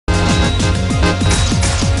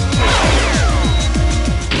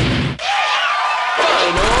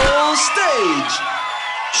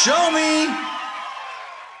Show me!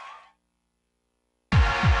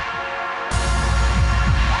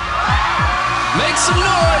 Make some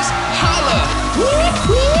noise! Holla! Whoop,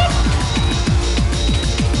 whoop.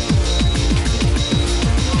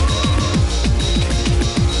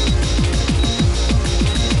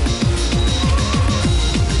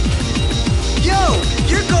 Yo,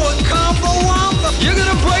 you're going combo wombo! You're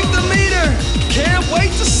gonna break the meter! Can't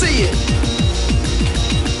wait to see it!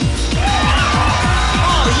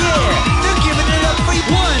 Oh yeah! They're giving it up for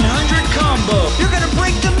 100 combo! You're gonna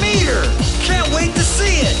break the meter! Can't wait to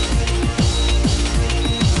see it!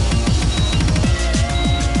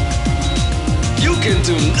 You can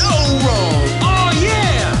do no wrong!